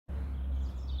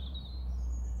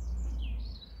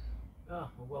Well,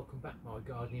 welcome back, my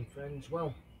gardening friends.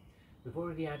 Well, we've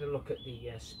already had a look at the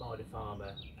Spider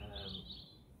Farmer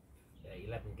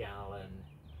 11-gallon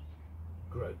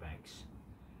grow bags,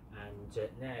 and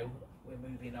now we're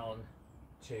moving on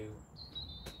to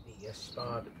the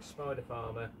Spider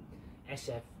Farmer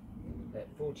SF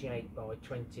 48 by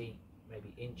 20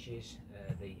 maybe inches,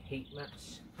 the heat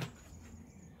mats.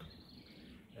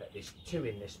 There's 2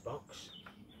 in this box.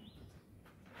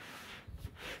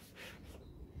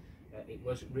 It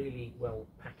was really well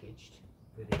packaged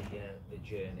for the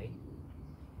journey.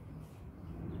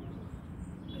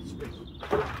 Let's bring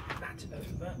that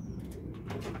over.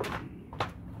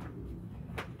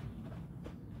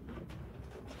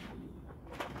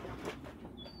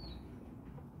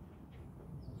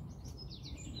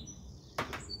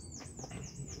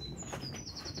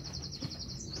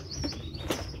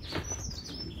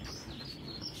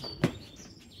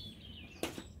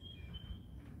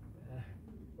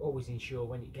 Always ensure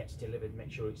when it gets delivered,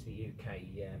 make sure it's the UK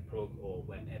plug, or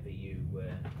wherever you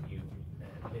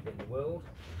live in the world.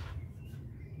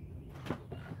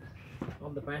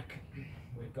 On the back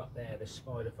we've got there the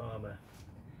Spider Farmer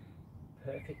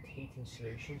Perfect Heating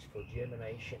Solutions for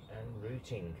Germination and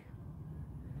Rooting.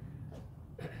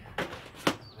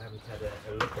 I haven't had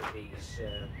a look at these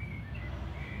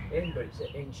but it's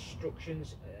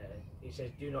instructions. It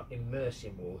says do not immerse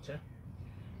in water.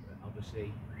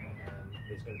 Obviously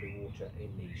there's going to be water in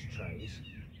these trays.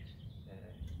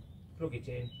 Plug it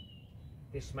in.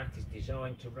 This mat is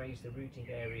designed to raise the rooting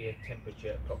area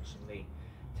temperature approximately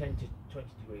 10 to 20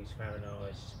 degrees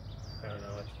Fahrenheit,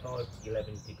 5 to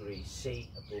 11 degrees C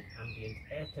above ambient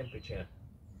air temperature.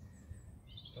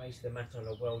 Place the mat on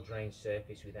a well-drained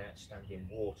surface without standing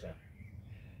water.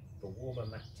 For warmer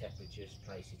mat temperatures,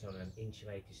 place it on an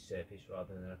insulated surface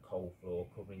rather than a cold floor,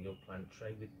 covering your plant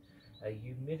tray with a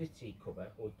humidity cover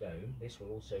or dome. This will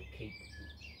also keep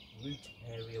root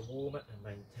area warmer and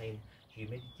maintain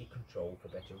humidity control for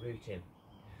better rooting.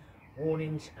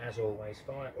 Warnings, as always: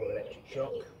 fire or electric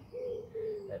shock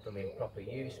from improper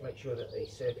use. Make sure that the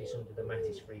surface under the mat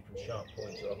is free from sharp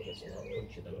points or objects that will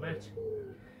puncture the mat.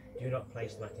 Do not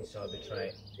place the mat inside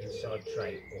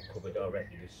tray or cover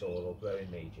directly with soil or growing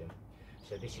medium.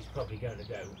 So this is probably going to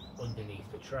go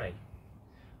underneath the tray,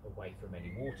 away from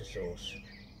any water source.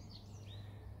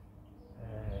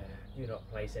 Do not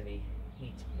place any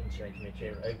heat insulating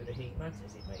material over the heat mat,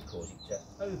 as it may cause it to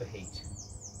overheat.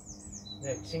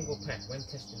 Note: single pack. When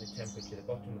testing the temperature, the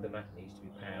bottom of the mat needs to be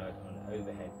powered on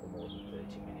overhead for more than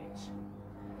 30 minutes.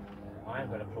 I am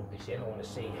going to plug this in. I want to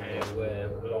see how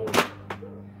long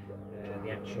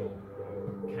the actual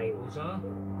cables are.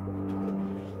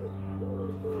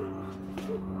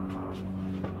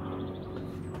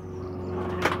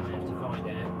 I have to find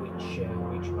out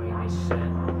which way this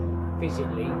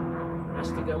physically has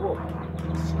to go up.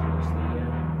 Excuse the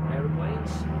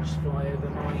aeroplanes, just fly over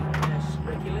my house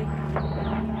regularly.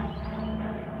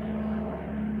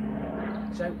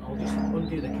 So I'll just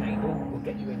undo the cable, we'll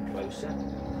get you in closer,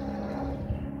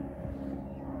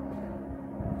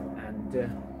 and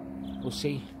we'll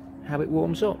see how it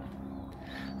warms up.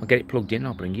 I'll get it plugged in,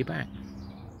 I'll bring you back.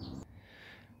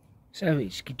 So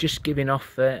it's just giving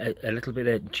off a little bit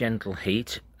of gentle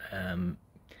heat.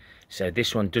 So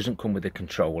this one doesn't come with a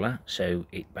controller, so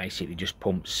it basically just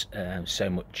pumps so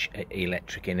much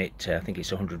electric in it. I think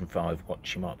it's 105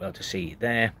 watts, you might be able to see it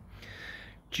there,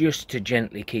 just to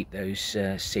gently keep those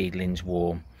seedlings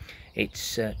warm.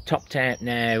 It's topped out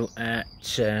now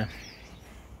at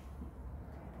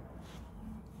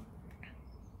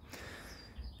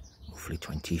roughly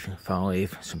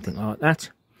 25, something like that.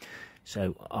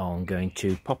 So I'm going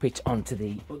to pop it onto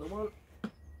the other one,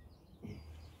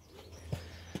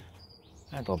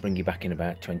 and I'll bring you back in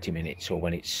about 20 minutes, or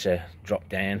when it's dropped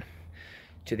down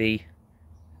to the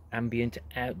ambient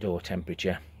outdoor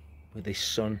temperature with this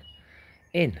sun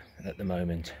in at the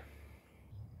moment.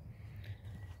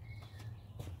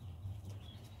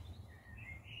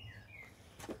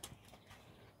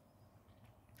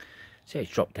 So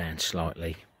it's dropped down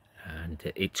slightly, and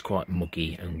it's quite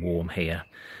muggy and warm here.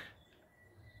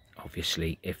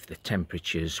 Obviously, if the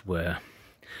temperatures were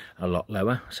a lot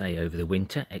lower, say over the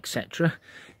winter, etc.,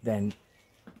 then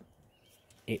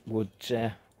it would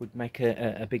make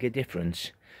a bigger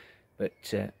difference.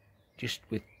 But just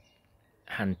with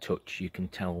hand touch you can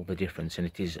tell the difference, and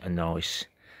it is a nice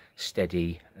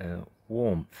steady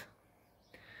warmth.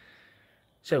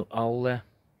 So I'll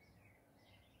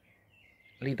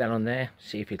leave that on there,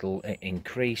 see if it'll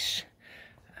increase.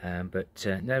 But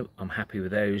no, I'm happy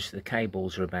with those. The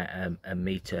cables are about a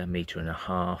metre and a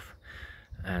half,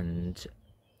 and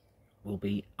will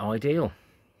be ideal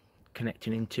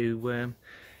connecting into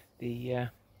the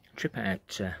trip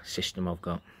out system I've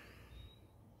got.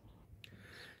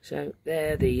 So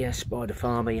they're the Spider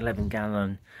Farmer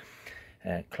 11-gallon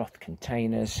cloth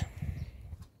containers.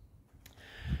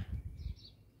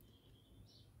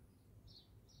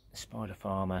 Spider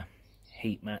Farmer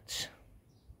heat mats.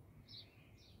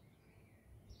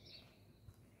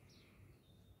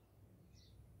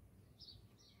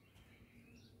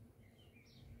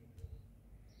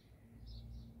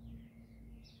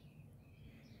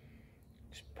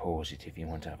 Just pause it if you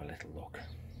want to have a little look.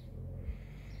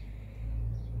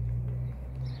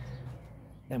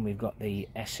 Then we've got the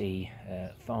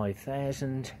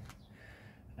SE5000,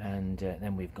 and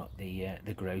then we've got the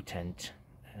grow tent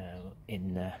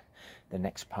in the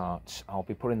next parts. I'll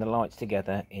be putting the lights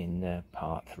together in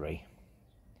part 3.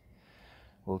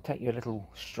 We'll take you a little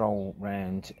stroll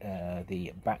round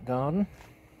the back garden.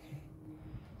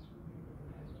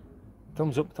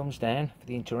 Thumbs up, thumbs down for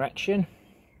the interaction.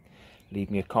 Leave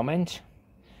me a comment.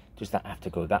 Does that have to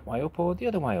go that way up or the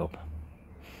other way up?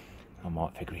 I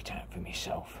might figure it out for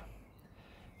myself.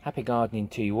 Happy gardening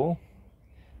to you all.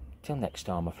 Till next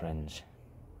time, my friends.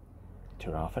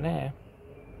 Ta-ra for now.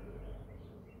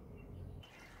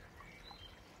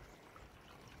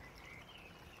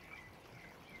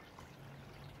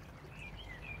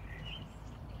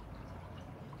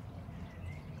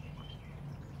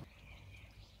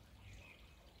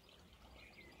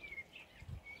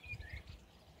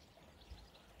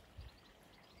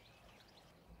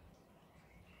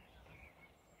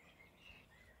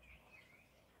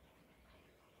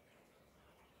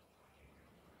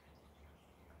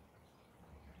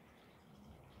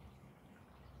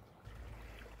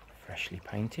 Freshly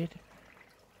painted.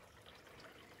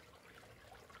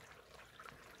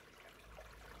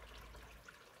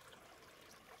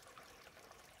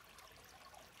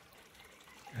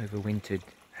 Overwintered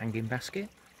hanging basket.